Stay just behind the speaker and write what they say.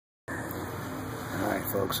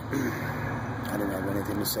folks. I didn't have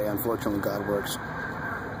anything to say. Unfortunately, God works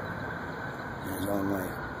in His own way.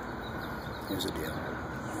 Here's the deal.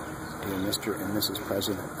 Dear Mr. and Mrs.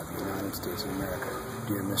 President of the United States of America,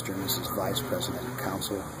 dear Mr. and Mrs. Vice President,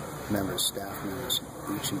 Council members, staff members,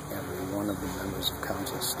 each and every one of the members of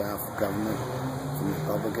Council, staff, government, from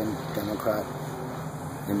Republican, Democrat,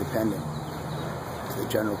 Independent, to the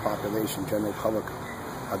general population, general public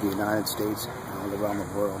of the United States and all around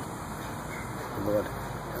the world, the Lord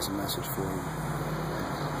has a message for you.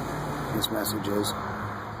 This message is,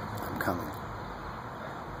 I'm coming.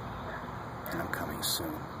 And I'm coming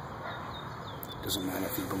soon. Doesn't matter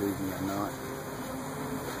if you believe me or not.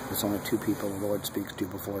 There's only two people the Lord speaks to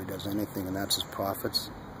before He does anything, and that's His prophets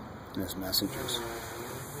and His messengers.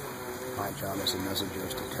 My job as a messenger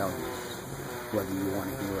is to tell you whether you want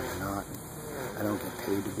to hear it or not. I don't get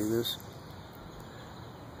paid to do this.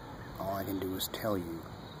 All I can do is tell you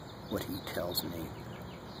what He tells me.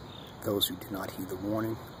 Those who do not heed the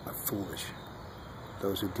warning are foolish.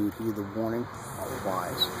 Those who do heed the warning are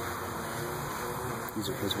wise. These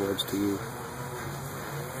are His words to you.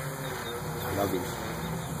 I love you.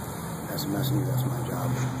 As a messenger, that's my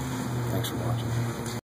job. Thanks for watching.